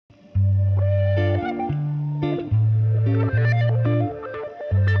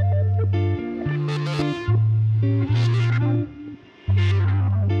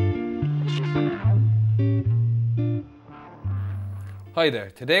Hi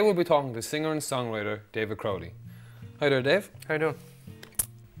there, today we'll be talking to singer and songwriter David Crowley. Hi there, Dave. How you doing?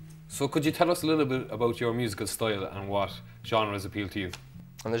 So could you tell us a little bit about your musical style and what genres appeal to you?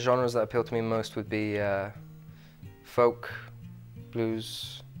 And the genres that appeal to me most would be folk,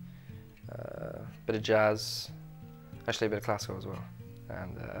 blues, a bit of jazz, actually a bit of classical as well,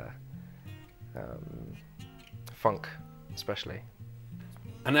 and funk especially.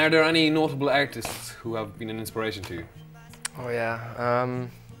 And are there any notable artists who have been an inspiration to you? Oh yeah,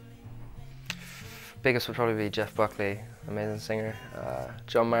 biggest would probably be Jeff Buckley, amazing singer.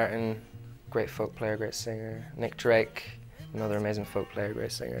 John Martin, great folk player, great singer. Nick Drake, another amazing folk player,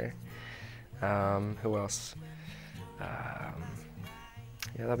 great singer. Who else? Yeah,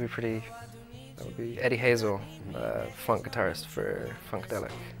 that would be Eddie Hazel, funk guitarist for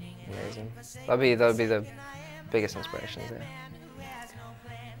Funkadelic, amazing. That would be the biggest inspirations, yeah.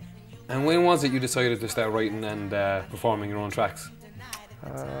 And when was it you decided to start writing and performing your own tracks?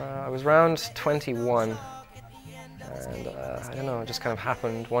 I was around 21, and I don't know, it just kind of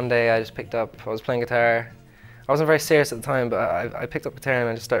happened. One day I just picked up, I was playing guitar. I wasn't very serious at the time, but I picked up guitar and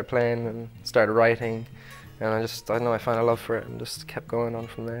I just started playing and started writing. And I don't know, I found a love for it and just kept going on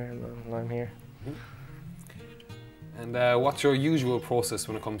from there, and now I'm here. And what's your usual process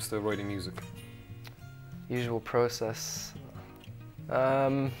when it comes to writing music? Usual process?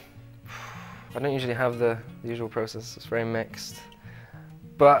 I don't usually have the usual process, it's very mixed.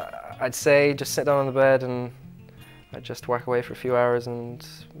 But I'd say just sit down on the bed and I just work away for a few hours and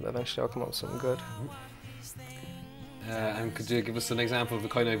eventually I'll come up with something good. And could you give us an example of the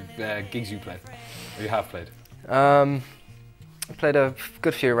kind of gigs you play, or you have played? I played a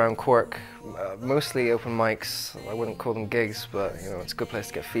good few around Cork, mostly open mics. I wouldn't call them gigs, but you know, it's a good place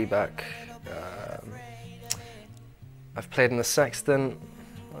to get feedback. I've played in the Sextant.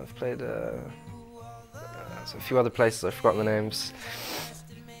 I've played a few other places, I've forgotten the names.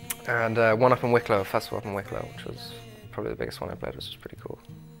 And one up in Wicklow, a festival up in Wicklow, which was probably the biggest one I played, which was pretty cool.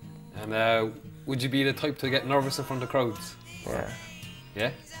 And would you be the type to get nervous in front of crowds? Yeah.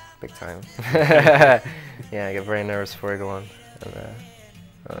 Yeah? Big time. Yeah, I get very nervous before I go on. And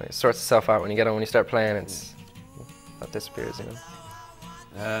it sorts itself out when you get on, when you start playing, that disappears, you know.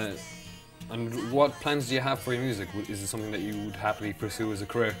 And what plans do you have for your music? Is it something that you would happily pursue as a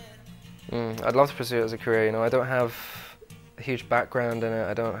career? I'd love to pursue it as a career, you know. I don't have a huge background in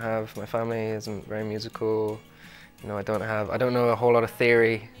it. My family isn't very musical. You know, I don't know a whole lot of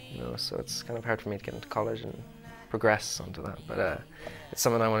theory, you know, so it's kind of hard for me to get into college and progress onto that. But it's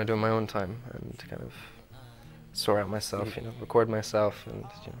something I want to do in my own time and to kind of sort out myself, you know, record myself and,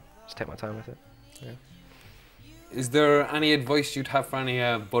 you know, just take my time with it. Yeah. Is there any advice you'd have for any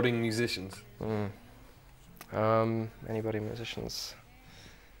budding musicians? Any budding musicians?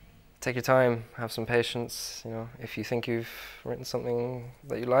 Take your time, have some patience, you know. If you think you've written something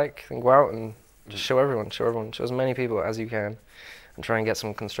that you like, then go out and just show everyone, show as many people as you can, and try and get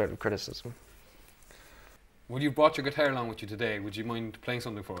some constructive criticism. Well, you brought your guitar along with you today. Would you mind playing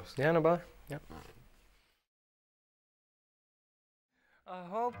something for us? Yeah, no bother. Yep. I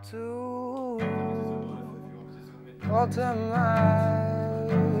hope to alter my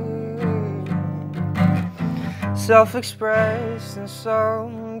self-expressed and so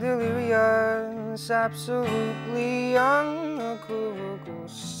delirious, absolutely unequivocal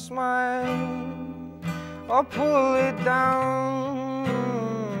smile. I'll pull it down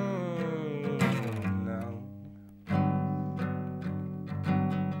now.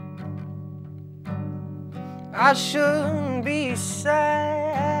 I shouldn't be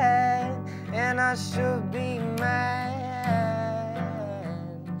sad, and I should be mad.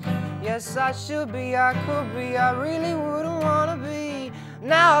 Yes, I should be, I could be, I really wouldn't want to be.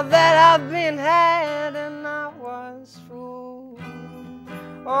 Now that I've been had and I was fooled,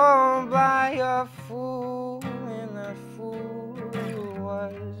 oh, by a fool, and that fool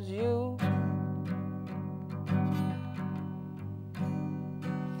was you.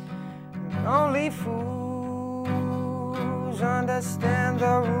 And only fools understand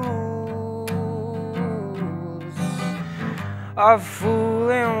the rules of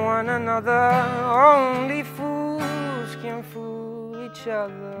fooling one another. Only fools can fool each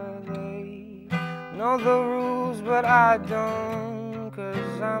other. They know the rules, but I don't,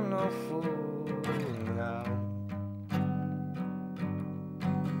 'cause I'm no fool now.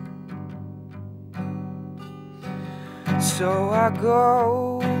 So I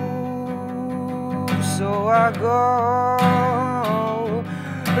go, so I go,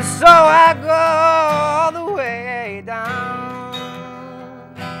 so I go all the way down.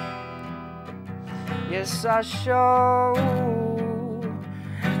 Yes, I show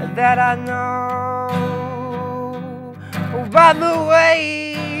that I know by the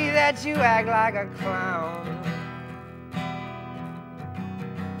way that you act like a clown.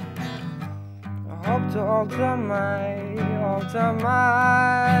 I hope to alter my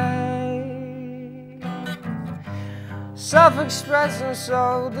self-expressing,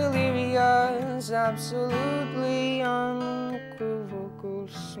 so delirious, absolutely unequivocal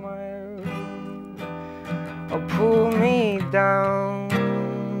smile. Oh, pull me down.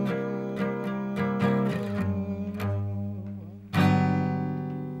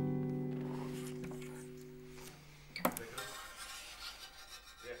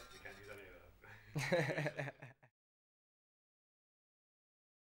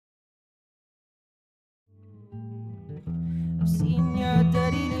 I've seen your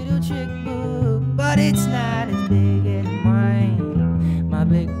dirty little trick book, but it's not as big as mine. My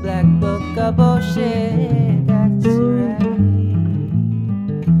big black book of bullshit, that's right.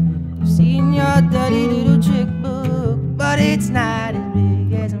 I've seen your dirty little trick book, but it's not